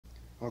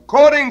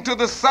According to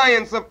the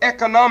science of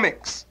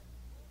economics,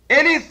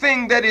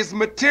 anything that is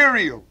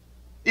material,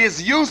 is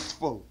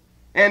useful,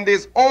 and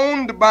is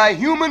owned by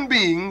human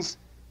beings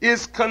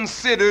is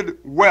considered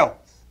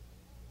wealth.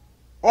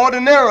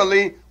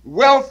 Ordinarily,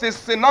 wealth is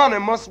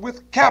synonymous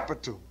with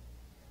capital,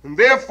 and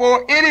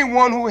therefore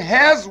anyone who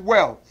has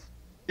wealth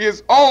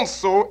is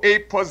also a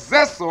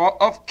possessor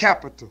of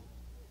capital.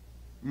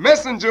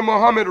 Messenger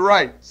Muhammad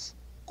writes,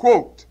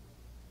 quote,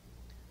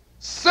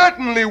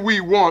 "Certainly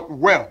we want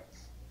wealth.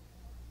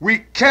 We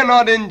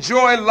cannot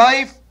enjoy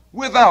life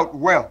without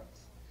wealth,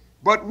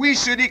 but we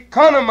should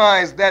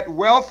economize that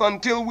wealth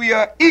until we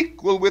are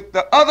equal with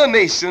the other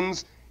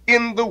nations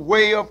in the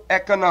way of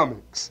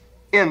economics."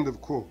 End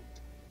of quote.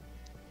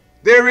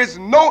 There is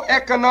no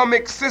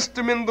economic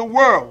system in the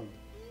world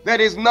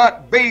that is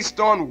not based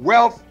on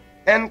wealth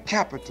and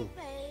capital.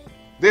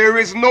 There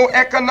is no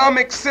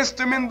economic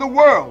system in the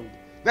world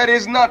that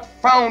is not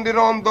founded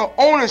on the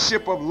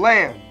ownership of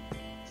land,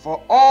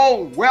 for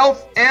all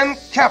wealth and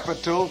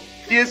capital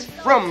is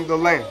from the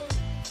land.